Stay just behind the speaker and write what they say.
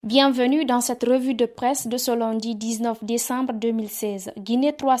Bienvenue dans cette revue de presse de ce lundi 19 décembre 2016.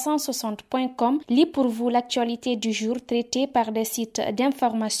 Guinée360.com lit pour vous l'actualité du jour traitée par des sites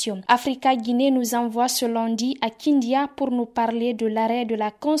d'information. Africa Guinée nous envoie ce lundi à Kindia pour nous parler de l'arrêt de la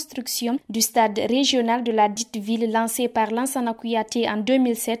construction du stade régional de la dite ville lancé par Lansana Kouyaté en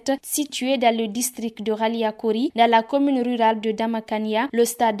 2007, situé dans le district de Raliakori, dans la commune rurale de Damakania. Le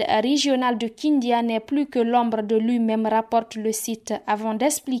stade régional de Kindia n'est plus que l'ombre de lui-même, rapporte le site, avant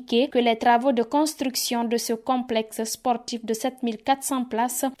d'expliquer que les travaux de construction de ce complexe sportif de 7400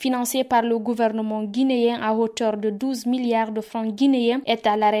 places, financé par le gouvernement guinéen à hauteur de 12 milliards de francs guinéens, est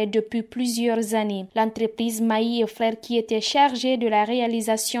à l'arrêt depuis plusieurs années. L'entreprise Maï et Frères, qui était chargée de la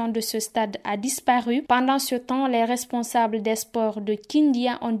réalisation de ce stade, a disparu. Pendant ce temps, les responsables des sports de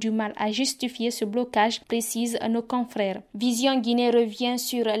Kindia ont du mal à justifier ce blocage, précisent nos confrères. Vision Guinée revient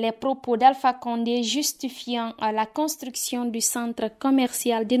sur les propos d'Alpha Condé justifiant la construction du centre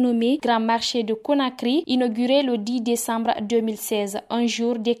commercial dénommé Grand Marché de Conakry, inauguré le 10 décembre 2016. Un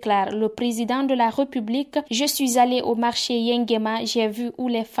jour, déclare le président de la République: « Je suis allé au marché Yengema, j'ai vu où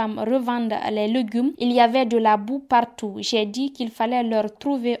les femmes revendent les légumes. Il y avait de la boue partout. J'ai dit qu'il fallait leur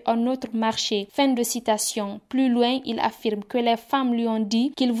trouver un autre marché. » Fin de citation. Plus loin, il affirme que les femmes lui ont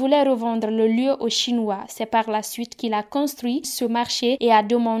dit qu'il voulait revendre le lieu aux Chinois. C'est par la suite qu'il a construit ce marché et a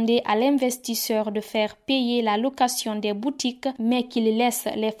demandé à l'investisseur de faire payer la location des boutiques, mais qu'il laisse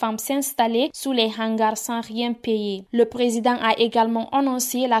les femmes s'installer sous les hangars sans rien payer. Le président a également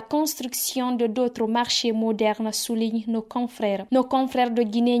annoncé la construction de d'autres marchés modernes, soulignent nos confrères. Nos confrères de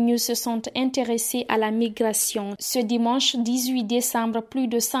Guinée News se sont intéressés à la migration. Ce dimanche 18 décembre, plus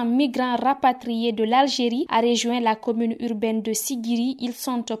de 100 migrants rapatriés de l'Algérie a rejoint la commune urbaine de Sigiri. Ils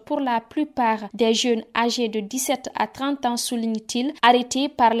sont pour la plupart des jeunes âgés de 17 à 30 ans, souligne-t-il. Arrêtés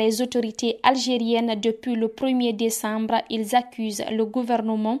par les autorités algériennes depuis le 1er décembre, ils accusent le gouvernement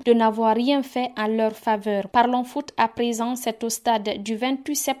de n'avoir rien fait en leur faveur. Parlons foot à présent, c'est au stade du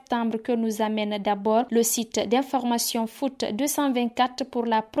 28 septembre que nous amène d'abord le site d'information foot 224 pour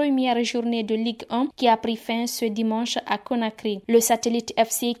la première journée de Ligue 1 qui a pris fin ce dimanche à Conakry. Le Satellite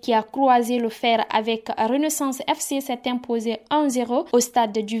FC, qui a croisé le fer avec Renaissance FC, s'est imposé 1-0 au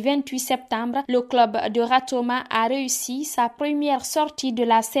stade du 28 septembre. Le club de Ratoma a réussi sa première sortie de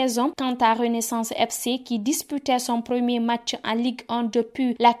la saison. Quant à Renaissance FC, qui disputait son premier match en Ligue 1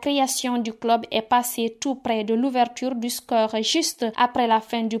 depuis la création du club, est passé tout près de l'ouverture du score juste après la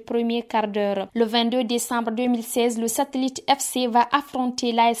fin du premier quart d'heure. Le 22 décembre 2016, le Satellite FC va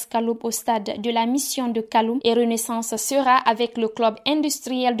affronter l'AS Kaloum au stade de la mission de Kaloum et Renaissance sera avec le club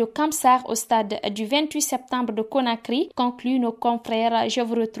industriel de Kamsar au stade du 28 septembre de Conakry, conclut nos confrères. Je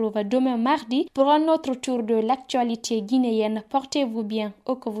vous retrouve demain mardi pour un autre tour de l'actualité guinéenne. Portez-vous bien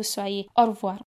où que vous soyez. Au revoir.